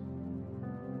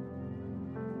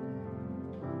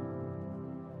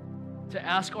 To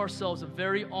ask ourselves a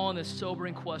very honest,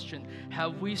 sobering question: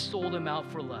 have we sold him out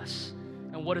for less?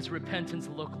 And what does repentance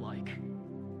look like?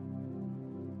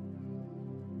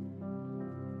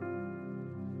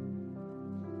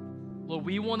 Lord,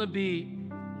 we want to be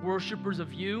worshipers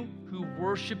of you who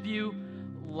worship you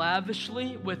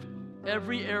lavishly with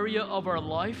every area of our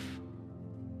life.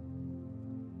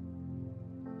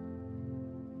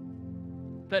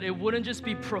 That it wouldn't just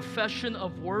be profession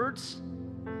of words,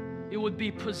 it would be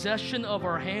possession of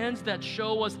our hands that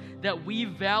show us that we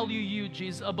value you,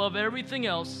 Jesus, above everything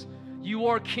else. You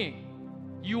are King.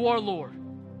 You are Lord.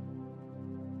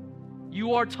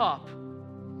 You are top.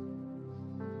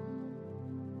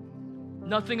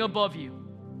 Nothing above you.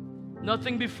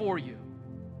 Nothing before you.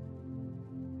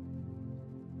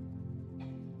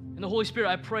 And the Holy Spirit,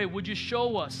 I pray, would you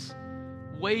show us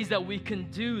ways that we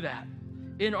can do that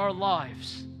in our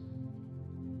lives?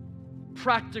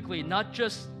 Practically, not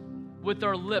just with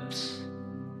our lips.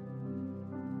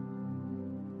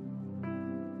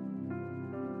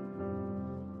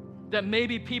 That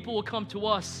maybe people will come to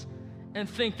us and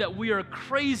think that we are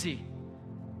crazy.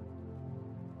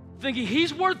 Thinking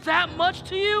he's worth that much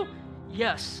to you?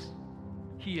 Yes,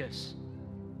 he is.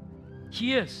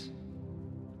 He is.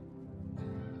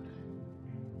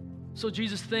 So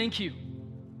Jesus, thank you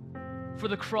for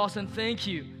the cross, and thank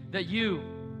you that you,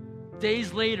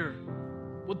 days later,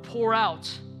 would pour out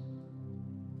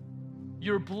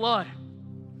your blood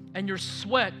and your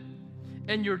sweat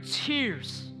and your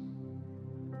tears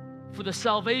for the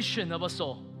salvation of us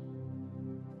all.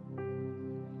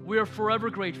 We are forever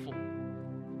grateful.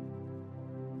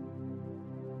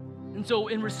 And so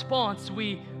in response,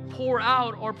 we pour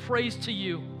out our praise to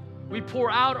you. We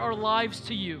pour out our lives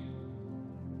to you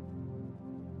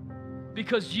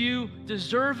because you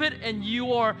deserve it and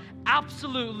you are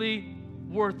absolutely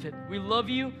worth it. We love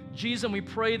you, Jesus, and we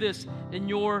pray this in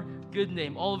your good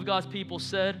name. All of God's people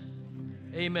said,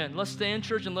 amen. Let's stand,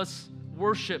 church, and let's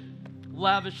worship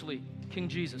lavishly King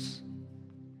Jesus.